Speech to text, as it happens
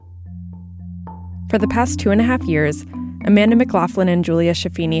For the past 2.5 years, Amanda McLaughlin and Julia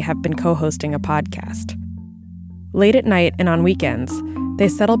Schifini have been co-hosting a podcast. Late at night and on weekends, they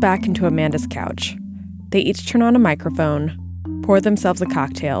settle back into Amanda's couch. They each turn on a microphone, pour themselves a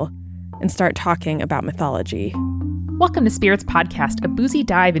cocktail, and start talking about mythology. Welcome to Spirits Podcast, a boozy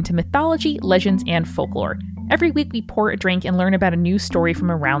dive into mythology, legends, and folklore. Every week we pour a drink and learn about a new story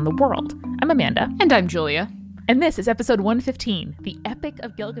from around the world. I'm Amanda. And I'm Julia. And this is episode 115, The Epic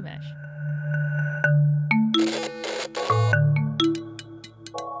of Gilgamesh.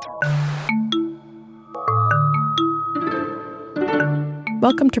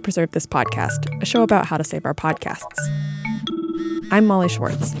 Welcome to Preserve This Podcast, a show about how to save our podcasts. I'm Molly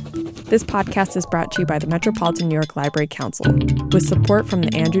Schwartz. This podcast is brought to you by the Metropolitan New York Library Council, with support from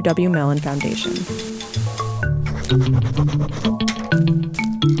the Andrew W. Mellon Foundation.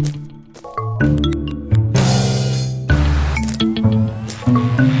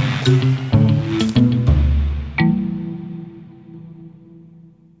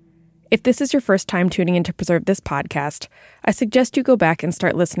 If this is your first time tuning in to Preserve This Podcast, I suggest you go back and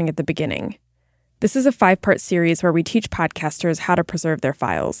start listening at the beginning. This is a 5-part series where we teach podcasters how to preserve their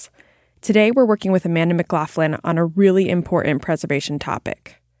files. Today, we're working with Amanda McLaughlin on a really important preservation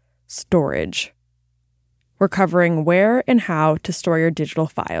topic: storage. We're covering where and how to store your digital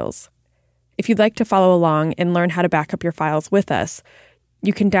files. If you'd like to follow along and learn how to back up your files with us,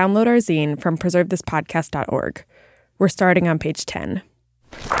 you can download our zine from preservethispodcast.org. We're starting on page 10.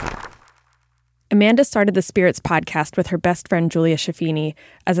 Amanda started the Spirits podcast with her best friend Julia Schifini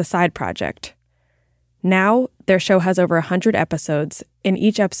as a side project. Now, their show has over 100 episodes, and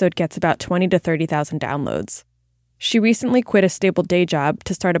each episode gets about 20 to 30,000 downloads. She recently quit a stable day job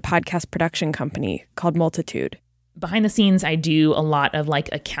to start a podcast production company called Multitude. Behind the scenes, I do a lot of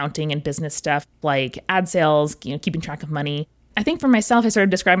accounting and business stuff, like ad sales, keeping track of money. I think for myself, I sort of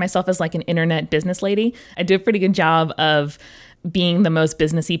describe myself as an internet business lady. I do a pretty good job of being the most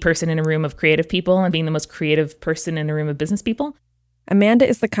businessy person in a room of creative people and being the most creative person in a room of business people. Amanda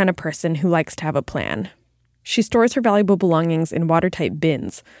is the kind of person who likes to have a plan. She stores her valuable belongings in watertight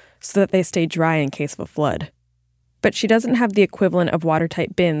bins so that they stay dry in case of a flood. But she doesn't have the equivalent of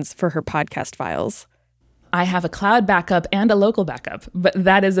watertight bins for her podcast files. I have a cloud backup and a local backup, but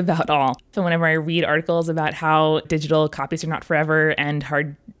that is about all. So whenever I read articles about how digital copies are not forever and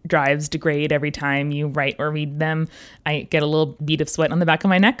hard drives degrade every time you write or read them, I get a little bead of sweat on the back of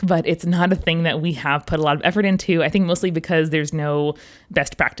my neck, but it's not a thing that we have put a lot of effort into, I think mostly because there's no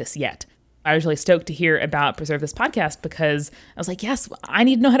best practice yet. I was really stoked to hear about Preserve This Podcast because I was like, yes, I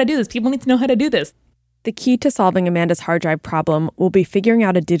need to know how to do this. People need to know how to do this. The key to solving Amanda's hard drive problem will be figuring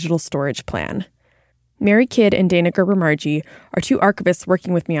out a digital storage plan. Mary Kidd and Dana Gerber-Margi are two archivists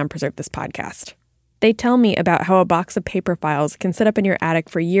working with me on Preserve This Podcast. They tell me about how a box of paper files can sit up in your attic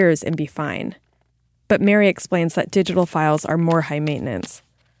for years and be fine. But Mary explains that digital files are more high maintenance.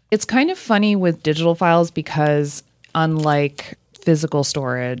 It's kind of funny with digital files because unlike physical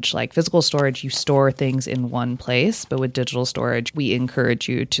storage, you store things in one place, but with digital storage, we encourage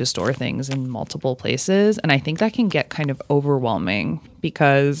you to store things in multiple places. And I think that can get kind of overwhelming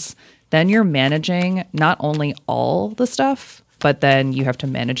because then you're managing not only all the stuff, but then you have to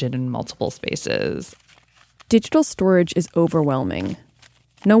manage it in multiple spaces. Digital storage is overwhelming.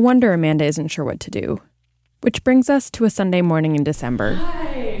 No wonder Amanda isn't sure what to do. Which brings us to a Sunday morning in December.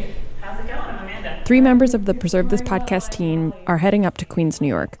 Hi, how's it going? I'm Amanda. 3 members of the Preserve This Podcast team are heading up to Queens, New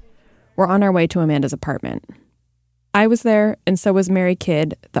York. We're on our way to Amanda's apartment. I was there, and so was Mary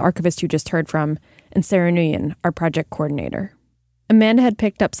Kidd, the archivist you just heard from, and Sarah Nguyen, our project coordinator. Amanda had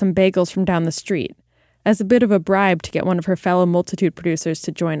picked up some bagels from down the street as a bit of a bribe to get one of her fellow Multitude producers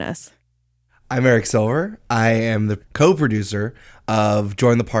to join us. I'm Eric Silver. I am the co-producer of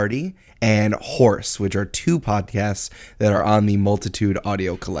Join the Party and Horse, which are 2 podcasts that are on the Multitude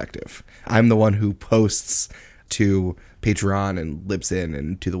Audio Collective. I'm the one who posts to Patreon and Libsyn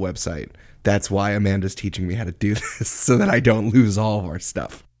and to the website. That's why Amanda's teaching me how to do this, so that I don't lose all of our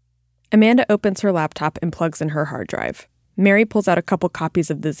stuff. Amanda opens her laptop and plugs in her hard drive. Mary pulls out a couple copies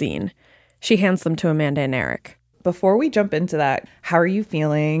of the zine. She hands them to Amanda and Eric. Before we jump into that, how are you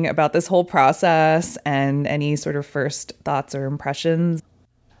feeling about this whole process and any sort of first thoughts or impressions?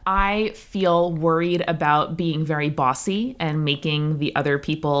 I feel worried about being very bossy and making the other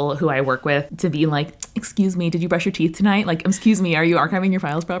people who I work with to be like, excuse me, did you brush your teeth tonight? Excuse me, are you archiving your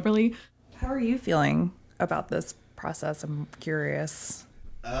files properly? How are you feeling about this process? I'm curious.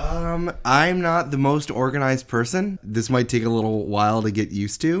 I'm not the most organized person. This might take a little while to get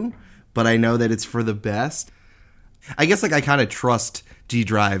used to, but I know that it's for the best. I guess I kind of trust G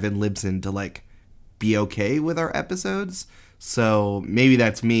Drive and Libsyn to be okay with our episodes. So maybe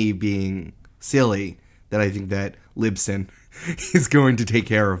that's me being silly that I think that Libsyn is going to take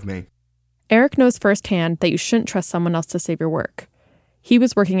care of me. Eric knows firsthand that you shouldn't trust someone else to save your work. He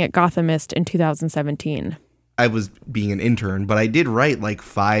was working at Gothamist in 2017. I was being an intern, but I did write like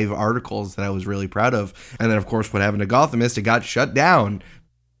 5 articles that I was really proud of. And then, of course, what happened to Gothamist, it got shut down.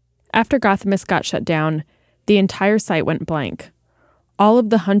 After Gothamist got shut down, the entire site went blank. All of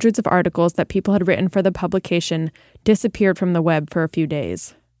the hundreds of articles that people had written for the publication disappeared from the web for a few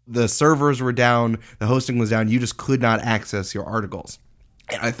days. The servers were down, the hosting was down, you just could not access your articles.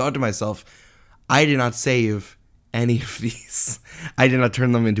 And I thought to myself, I did not save any of these. I did not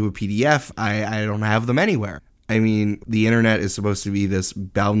turn them into a PDF. I don't have them anywhere. I mean, the internet is supposed to be this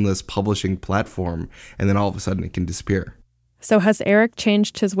boundless publishing platform, and then all of a sudden it can disappear. So has Eric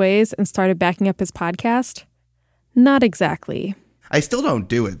changed his ways and started backing up his podcast? Not exactly. I still don't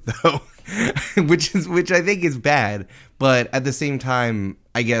do it, though, which I think is bad. But at the same time,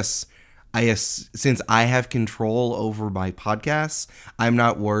 I guess since I have control over my podcasts, I'm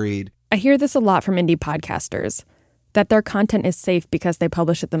not worried. I hear this a lot from indie podcasters, that their content is safe because they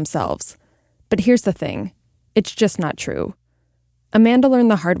publish it themselves. But here's the thing. It's just not true. Amanda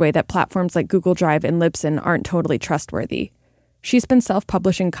learned the hard way that platforms like Google Drive and Libsyn aren't totally trustworthy. She's been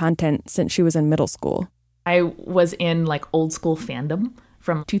self-publishing content since she was in middle school. I was in like old school fandom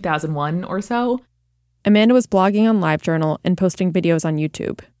from 2001 or so. Amanda was blogging on LiveJournal and posting videos on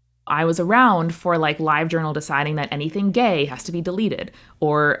YouTube. I was around for like LiveJournal deciding that anything gay has to be deleted,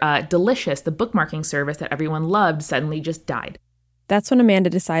 or Delicious, the bookmarking service that everyone loved, suddenly just died. That's when Amanda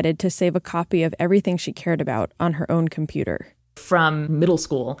decided to save a copy of everything she cared about on her own computer. From middle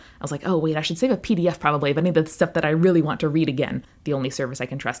school, I was like, oh, wait, I should save a PDF probably of any of the stuff that I really want to read again. The only service I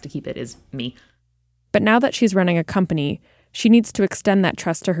can trust to keep it is me. But now that she's running a company, she needs to extend that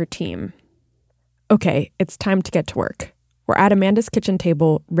trust to her team. Okay, it's time to get to work. We're at Amanda's kitchen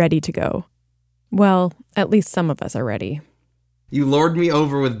table, ready to go. Well, at least some of us are ready. You lured me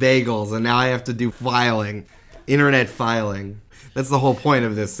over with bagels, and now I have to do filing. Internet filing. That's the whole point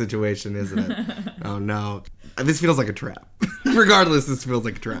of this situation, isn't it? Oh, no. This feels like a trap. Regardless, this feels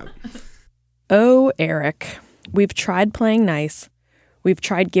like a trap. Oh, Eric. We've tried playing nice. We've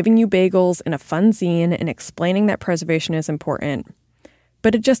tried giving you bagels and a fun zine and explaining that preservation is important.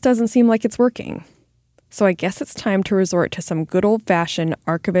 But it just doesn't seem like it's working. So I guess it's time to resort to some good old-fashioned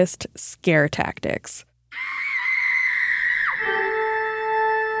archivist scare tactics.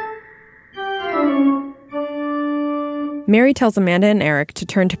 Mary tells Amanda and Eric to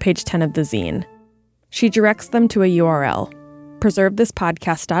turn to page 10 of the zine. She directs them to a URL,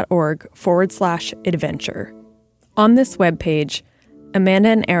 preservethispodcast.org/adventure. On this webpage, Amanda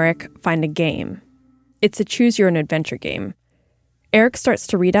and Eric find a game. It's a choose-your-own-adventure game. Eric starts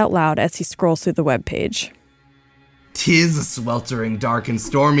to read out loud as he scrolls through the webpage. 'Tis a sweltering, dark, and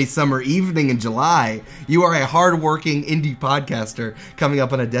stormy summer evening in July. You are a hard-working indie podcaster coming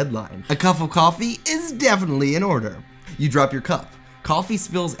up on a deadline. A cup of coffee is definitely in order. You drop your cup. Coffee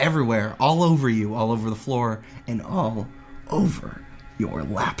spills everywhere, all over you, all over the floor, and all over your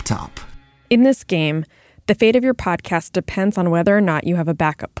laptop. In this game, the fate of your podcast depends on whether or not you have a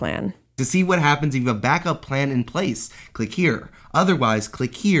backup plan. To see what happens if you have a backup plan in place, click here. Otherwise,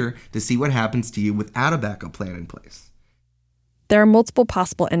 click here to see what happens to you without a backup plan in place. There are multiple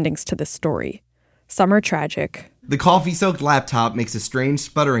possible endings to this story. Some are tragic. The coffee-soaked laptop makes a strange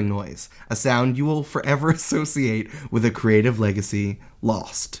sputtering noise, a sound you will forever associate with a creative legacy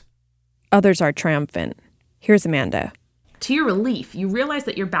lost. Others are triumphant. Here's Amanda. To your relief, you realize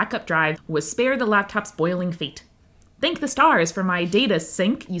that your backup drive was spared the laptop's boiling fate. Thank the stars for my data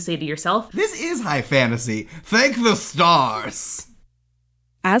sync, you say to yourself. This is high fantasy. Thank the stars.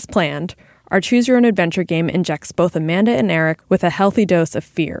 As planned, our Choose Your Own Adventure game injects both Amanda and Eric with a healthy dose of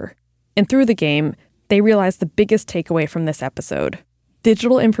fear. And through the game, they realize the biggest takeaway from this episode.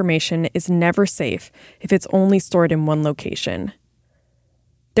 Digital information is never safe if it's only stored in one location.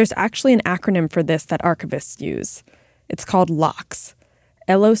 There's actually an acronym for this that archivists use. It's called LOCKSS.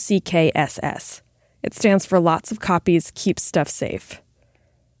 LOCKSS. It stands for Lots of Copies, Keeps Stuff Safe.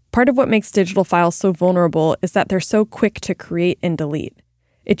 Part of what makes digital files so vulnerable is that they're so quick to create and delete.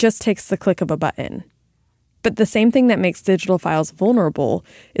 It just takes the click of a button. But the same thing that makes digital files vulnerable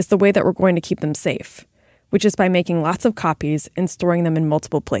is the way that we're going to keep them safe, which is by making lots of copies and storing them in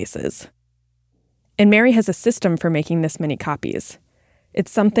multiple places. And Mary has a system for making this many copies.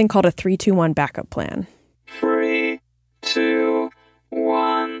 It's something called a 3-2-1 backup plan. 3, 2,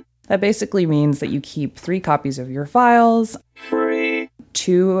 1. That basically means that you keep 3 copies of your files. 3,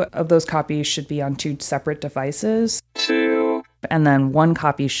 2 of those copies should be on 2 separate devices. 2, And then 1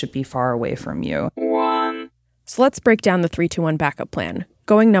 copy should be far away from you. 1. So let's break down the 3-2-1 backup plan.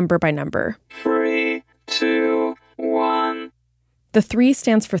 going number by number. 3, 2, 1. The 3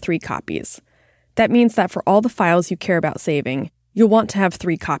 stands for 3 copies. That means that for all the files you care about saving, you'll want to have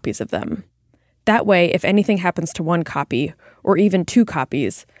 3 copies of them. That way, if anything happens to one copy, or even 2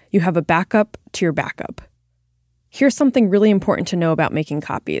 copies, you have a backup to your backup. Here's something really important to know about making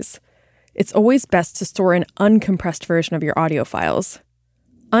copies. It's always best to store an uncompressed version of your audio files.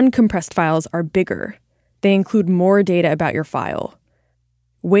 Uncompressed files are bigger. They include more data about your file.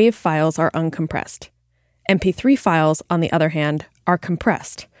 WAV files are uncompressed. MP3 files, on the other hand, are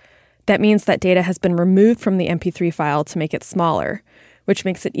compressed. That means that data has been removed from the MP3 file to make it smaller, which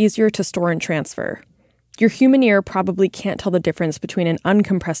makes it easier to store and transfer. Your human ear probably can't tell the difference between an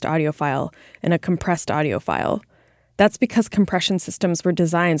uncompressed audio file and a compressed audio file. That's because compression systems were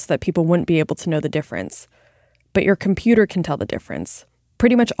designed so that people wouldn't be able to know the difference. But your computer can tell the difference.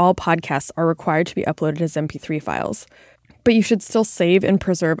 Pretty much all podcasts are required to be uploaded as MP3 files, but you should still save and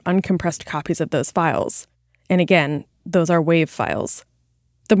preserve uncompressed copies of those files. And again, those are WAV files.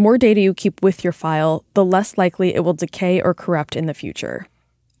 The more data you keep with your file, the less likely it will decay or corrupt in the future.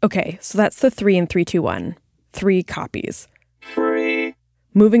 Okay, so that's the 3 in 3, 2, 1. 3 copies. 3,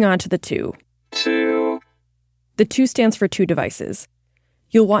 Moving on to the 2. 2, The 2 stands for 2 devices.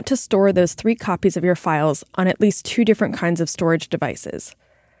 You'll want to store those 3 copies of your files on at least 2 different kinds of storage devices.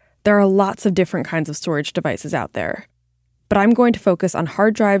 There are lots of different kinds of storage devices out there, but I'm going to focus on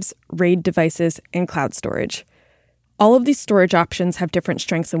hard drives, RAID devices, and cloud storage. All of these storage options have different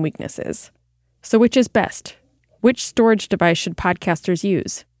strengths and weaknesses. So which is best? Which storage device should podcasters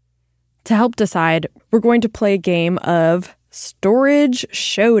use? To help decide, we're going to play a game of Storage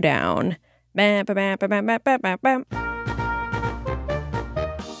Showdown. Bam, bam, bam, bam, bam, bam, bam.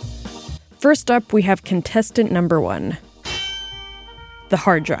 First up, we have contestant number 1. The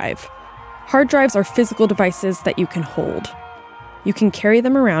hard drive. Hard drives are physical devices that you can hold. You can carry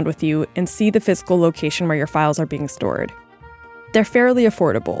them around with you and see the physical location where your files are being stored. They're fairly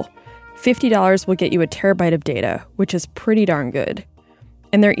affordable. $50 will get you a terabyte of data, which is pretty darn good.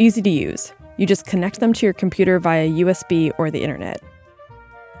 And they're easy to use. You just connect them to your computer via USB or the internet.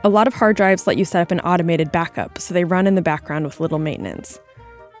 A lot of hard drives let you set up an automated backup, so they run in the background with little maintenance.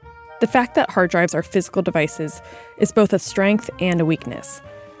 The fact that hard drives are physical devices is both a strength and a weakness.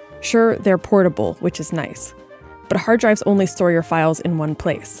 Sure, they're portable, which is nice, but hard drives only store your files in one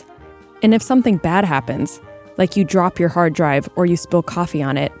place. And if something bad happens, like you drop your hard drive or you spill coffee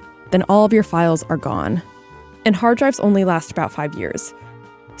on it, then all of your files are gone. And hard drives only last about 5 years,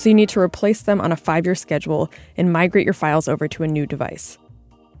 so you need to replace them on a 5-year schedule and migrate your files over to a new device.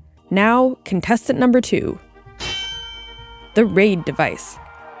 Now, contestant number 2. The RAID device.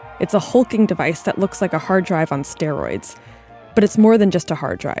 It's a hulking device that looks like a hard drive on steroids, but it's more than just a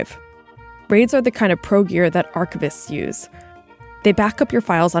hard drive. RAIDs are the kind of pro gear that archivists use. They back up your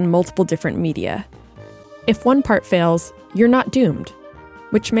files on multiple different media. If one part fails, you're not doomed,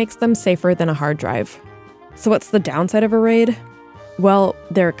 which makes them safer than a hard drive. So what's the downside of a RAID? Well,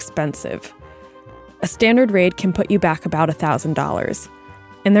 they're expensive. A standard RAID can put you back about $1,000,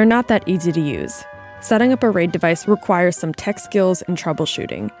 and they're not that easy to use. Setting up a RAID device requires some tech skills and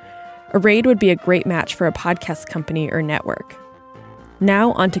troubleshooting. A RAID would be a great match for a podcast company or network.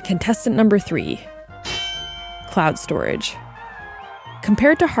 Now on to contestant number 3, cloud storage.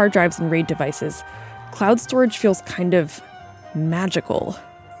 Compared to hard drives and RAID devices, cloud storage feels kind of magical.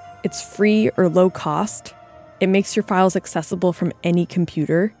 It's free or low cost. It makes your files accessible from any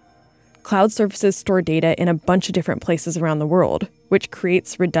computer. Cloud services store data in a bunch of different places around the world, which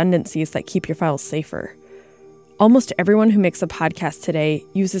creates redundancies that keep your files safer. Almost everyone who makes a podcast today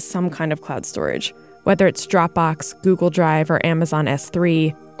uses some kind of cloud storage, whether it's Dropbox, Google Drive, or Amazon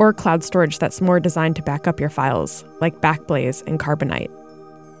S3, or cloud storage that's more designed to back up your files, like Backblaze and Carbonite.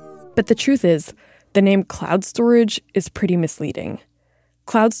 But the truth is, the name cloud storage is pretty misleading.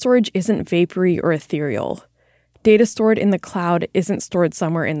 Cloud storage isn't vapory or ethereal. Data stored in the cloud isn't stored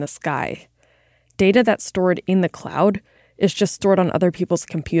somewhere in the sky. Data that's stored in the cloud is just stored on other people's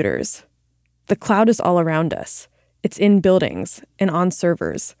computers. The cloud is all around us. It's in buildings and on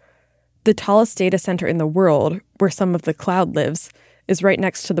servers. The tallest data center in the world, where some of the cloud lives, is right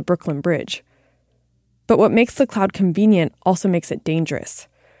next to the Brooklyn Bridge. But what makes the cloud convenient also makes it dangerous.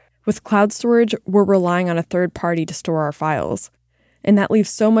 With cloud storage, we're relying on a third party to store our files, and that leaves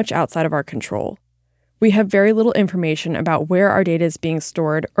so much outside of our control. We have very little information about where our data is being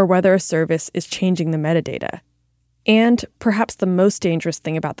stored or whether a service is changing the metadata. And perhaps the most dangerous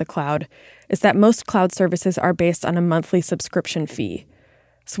thing about the cloud is that most cloud services are based on a monthly subscription fee.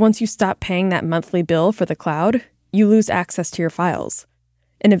 So once you stop paying that monthly bill for the cloud, you lose access to your files.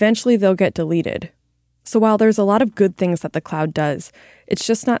 And eventually they'll get deleted. So while there's a lot of good things that the cloud does, it's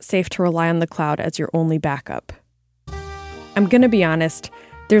just not safe to rely on the cloud as your only backup. I'm going to be honest,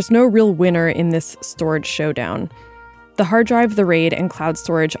 there's no real winner in this storage showdown. The hard drive, the RAID, and cloud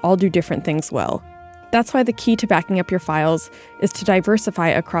storage all do different things well. That's why the key to backing up your files is to diversify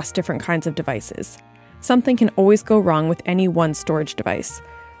across different kinds of devices. Something can always go wrong with any one storage device.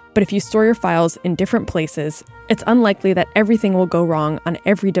 But if you store your files in different places, it's unlikely that everything will go wrong on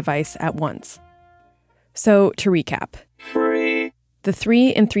every device at once. So, to recap, 3, the 3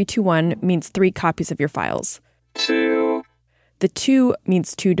 in 321 means 3 copies of your files. 2, The 2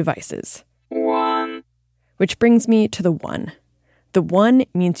 means 2 devices. 1, Which brings me to the 1. The 1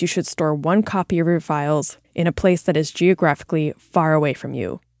 means you should store 1 copy of your files in a place that is geographically far away from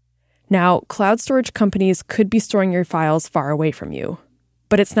you. Now, cloud storage companies could be storing your files far away from you,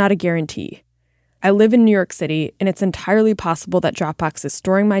 but it's not a guarantee. I live in New York City, and it's entirely possible that Dropbox is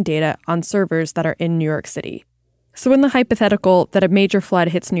storing my data on servers that are in New York City. So in the hypothetical that a major flood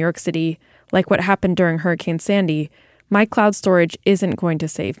hits New York City, like what happened during Hurricane Sandy, my cloud storage isn't going to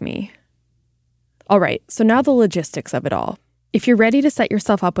save me. All right, so now the logistics of it all. If you're ready to set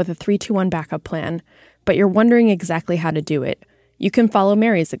yourself up with a 3-2-1 backup plan, but you're wondering exactly how to do it, you can follow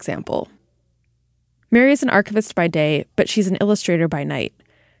Mary's example. Mary is an archivist by day, but she's an illustrator by night.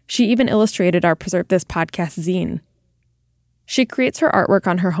 She even illustrated our Preserve This podcast zine. She creates her artwork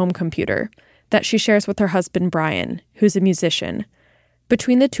on her home computer that she shares with her husband, Brian, who's a musician.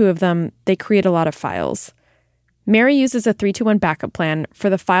 Between the two of them, they create a lot of files. Mary uses a 3-2-1 backup plan for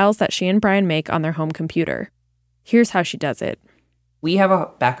the files that she and Brian make on their home computer. Here's how she does it. We have a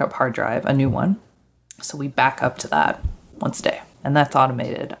backup hard drive, a new one. So we back up to that once a day, and that's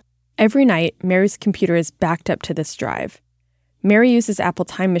automated. Every night, Mary's computer is backed up to this drive. Mary uses Apple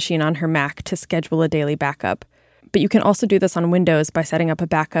Time Machine on her Mac to schedule a daily backup, but you can also do this on Windows by setting up a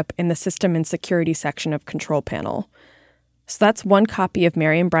backup in the System and Security section of Control Panel. So that's 1 copy of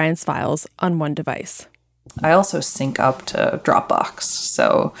Mary and Brian's files on 1 device. I also sync up to Dropbox,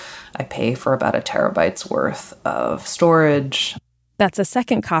 so I pay for about 1 terabyte's worth of storage. That's a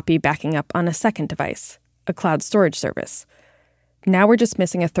 2nd copy backing up on a 2nd device, a cloud storage service. Now we're just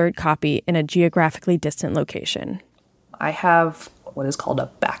missing a 3rd copy in a geographically distant location. I have what is called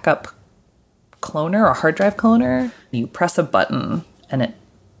a backup cloner, a hard drive cloner. You press a button and it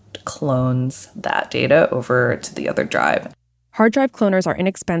clones that data over to the other drive. Hard drive cloners are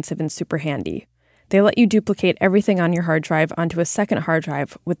inexpensive and super handy. They let you duplicate everything on your hard drive onto a 2nd hard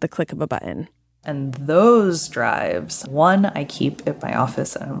drive with the click of a button. And those drives, one I keep at my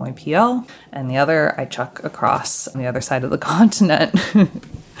office at NYPL, and the other I chuck across on the other side of the continent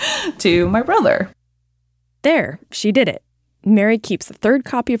to my brother. There, she did it. Mary keeps the 3rd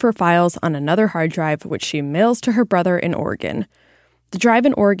copy of her files on another hard drive, which she mails to her brother in Oregon. The drive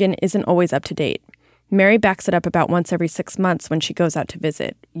in Oregon isn't always up to date. Mary backs it up about once every 6 months when she goes out to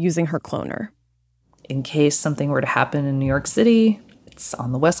visit, using her cloner. In case something were to happen in New York City, it's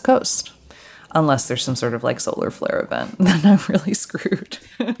on the West Coast. Unless there's some sort of solar flare event, then I'm really screwed.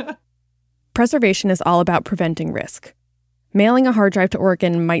 Preservation is all about preventing risk. Mailing a hard drive to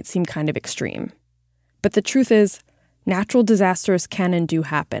Oregon might seem kind of extreme. But the truth is, natural disasters can and do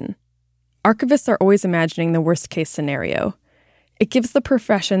happen. Archivists are always imagining the worst-case scenario. It gives the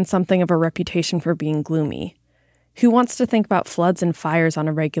profession something of a reputation for being gloomy. Who wants to think about floods and fires on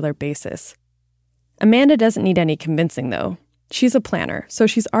a regular basis? Amanda doesn't need any convincing, though. She's a planner, so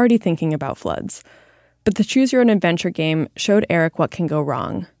she's already thinking about floods. But the Choose Your Own Adventure game showed Eric what can go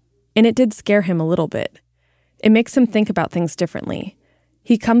wrong. And it did scare him a little bit. It makes him think about things differently.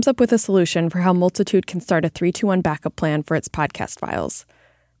 He comes up with a solution for how Multitude can start a 3-2-1 backup plan for its podcast files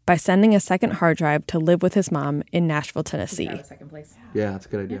by sending a 2nd hard drive to live with his mom in Nashville, Tennessee. Yeah, that's a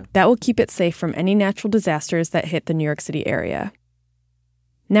good idea. That will keep it safe from any natural disasters that hit the New York City area.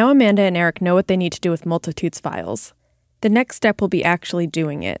 Now Amanda and Eric know what they need to do with Multitude's files. The next step will be actually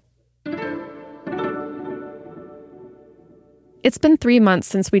doing it. It's been 3 months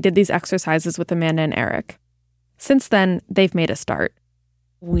since we did these exercises with Amanda and Eric. Since then, they've made a start.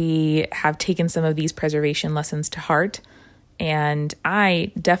 We have taken some of these preservation lessons to heart, and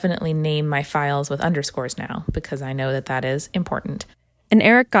I definitely name my files with underscores now because I know that that is important. And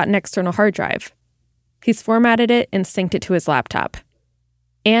Eric got an external hard drive. He's formatted it and synced it to his laptop.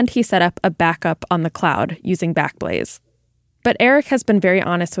 And he set up a backup on the cloud using Backblaze. But Eric has been very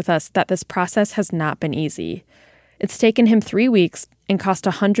honest with us that this process has not been easy. It's taken him 3 weeks and cost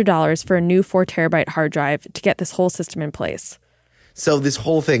 $100 for a new 4 terabyte hard drive to get this whole system in place. So this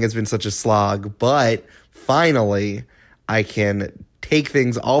whole thing has been such a slog, but finally I can take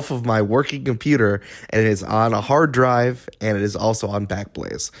things off of my working computer, and it is on a hard drive, and it is also on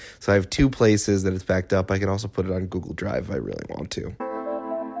Backblaze. So I have 2 places that it's backed up. I can also put it on Google Drive if I really want to.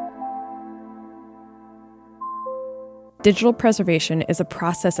 Digital preservation is a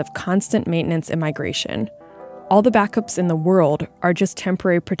process of constant maintenance and migration. All the backups in the world are just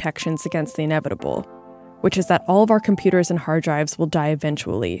temporary protections against the inevitable, which is that all of our computers and hard drives will die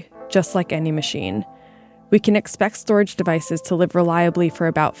eventually, just like any machine. We can expect storage devices to live reliably for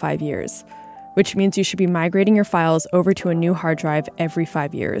about 5 years, which means you should be migrating your files over to a new hard drive every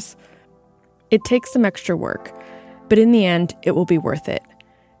 5 years. It takes some extra work, but in the end, it will be worth it.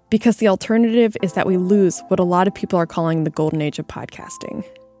 Because the alternative is that we lose what a lot of people are calling the golden age of podcasting.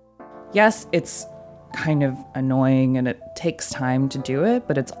 Yes, it's kind of annoying and it takes time to do it,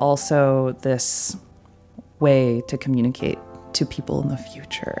 but it's also this way to communicate to people in the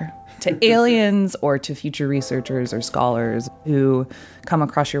future, to aliens or to future researchers or scholars who come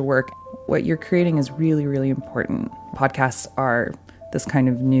across your work. What you're creating is really, really important. Podcasts are this kind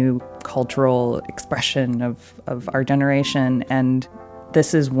of new cultural expression of our generation, and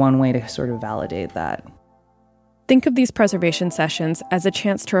this is one way to sort of validate that. Think of these preservation sessions as a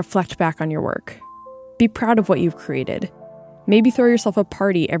chance to reflect back on your work. Be proud of what you've created. Maybe throw yourself a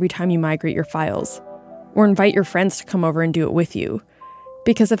party every time you migrate your files, or invite your friends to come over and do it with you.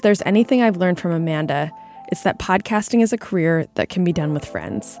 Because if there's anything I've learned from Amanda, it's that podcasting is a career that can be done with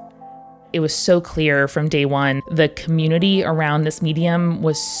friends. It was so clear from day one. The community around this medium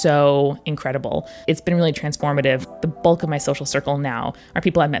was so incredible. It's been really transformative. The bulk of my social circle now are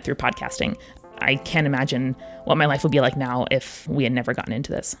people I've met through podcasting. I can't imagine what my life would be like now if we had never gotten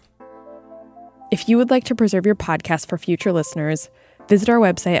into this. If you would like to preserve your podcast for future listeners, visit our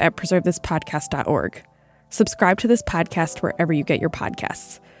website at preservethispodcast.org. Subscribe to this podcast wherever you get your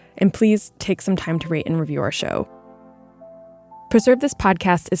podcasts. And please take some time to rate and review our show. Preserve This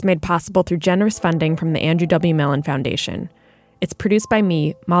Podcast is made possible through generous funding from the Andrew W. Mellon Foundation. It's produced by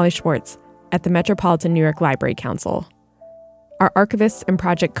me, Molly Schwartz, at the Metropolitan New York Library Council. Our archivists and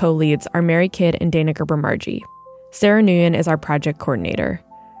project co-leads are Mary Kidd and Dana Gerber-Margie. Sarah Nguyen is our project coordinator.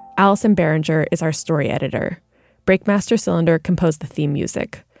 Allison Behringer is our story editor. Breakmaster Cylinder composed the theme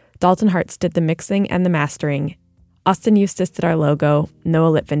music. Dalton Hartz did the mixing and the mastering. Austin Eustace did our logo.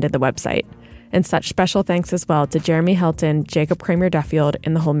 Noah Litvin did the website. And such special thanks as well to Jeremy Helton, Jacob Kramer-Duffield,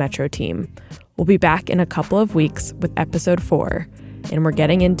 and the whole Metro team. We'll be back in a couple of weeks with episode 4, and we're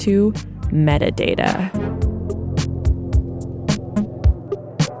getting into metadata.